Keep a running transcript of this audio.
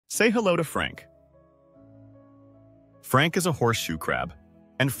Say hello to Frank. Frank is a horseshoe crab,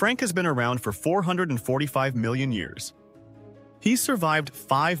 and Frank has been around for 445 million years. He's survived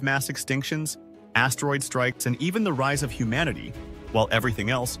 5 mass extinctions, asteroid strikes, and even the rise of humanity, while everything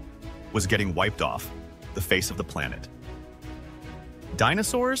else was getting wiped off the face of the planet.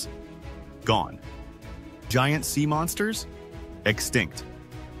 Dinosaurs? Gone. Giant sea monsters? Extinct.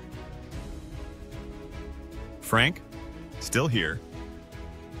 Frank? Still here.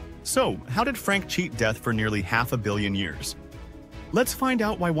 So, how did Frank cheat death for nearly 500 million years? Let's find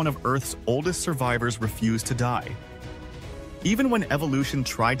out why one of Earth's oldest survivors refused to die, even when evolution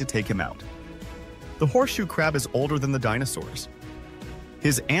tried to take him out. The horseshoe crab is older than the dinosaurs.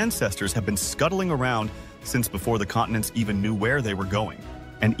 His ancestors have been scuttling around since before the continents even knew where they were going.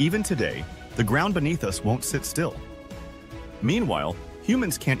 And even today, the ground beneath us won't sit still. Meanwhile,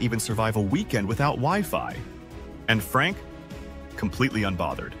 humans can't even survive a weekend without Wi-Fi. And Frank? Completely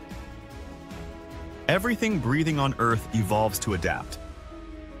unbothered. Everything breathing on Earth evolves to adapt,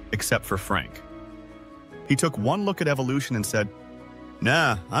 except for Frank. He took one look at evolution and said,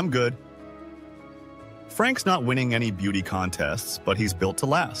 "Nah, I'm good." Frank's not winning any beauty contests, but he's built to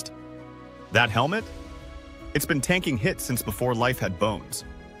last. That helmet? It's been tanking hits since before life had bones.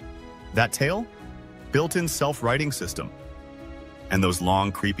 That tail? Built-in self-righting system. And those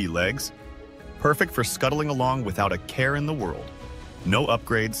long, creepy legs? Perfect for scuttling along without a care in the world. No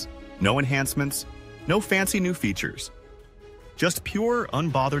upgrades, no enhancements, no fancy new features. Just pure,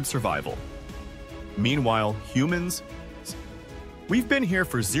 unbothered survival. Meanwhile, humans? We've been here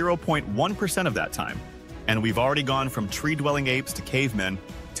for 0.1% of that time, and we've already gone from tree-dwelling apes to cavemen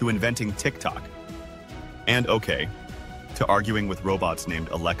to inventing TikTok. And okay, to arguing with robots named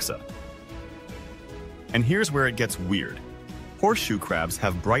Alexa. And here's where it gets weird. Horseshoe crabs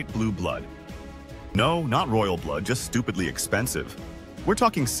have bright blue blood. No, not royal blood, just stupidly expensive. We're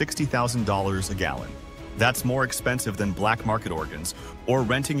talking $60,000 a gallon. That's more expensive than black market organs or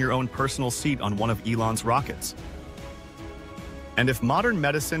renting your own personal seat on one of Elon's rockets. And if modern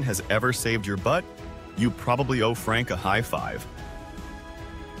medicine has ever saved your butt, you probably owe Frank a high five.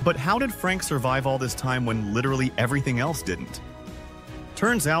 But how did Frank survive all this time when literally everything else didn't?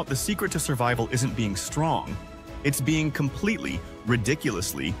 Turns out the secret to survival isn't being strong, it's being completely,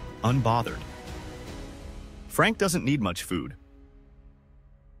 ridiculously unbothered. Frank doesn't need much food.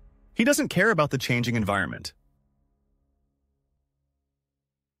 He doesn't care about the changing environment.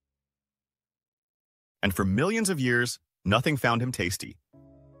 And for millions of years, nothing found him tasty,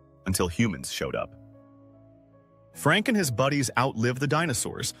 until humans showed up. Frank and his buddies outlived the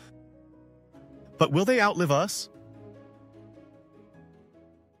dinosaurs. But will they outlive us?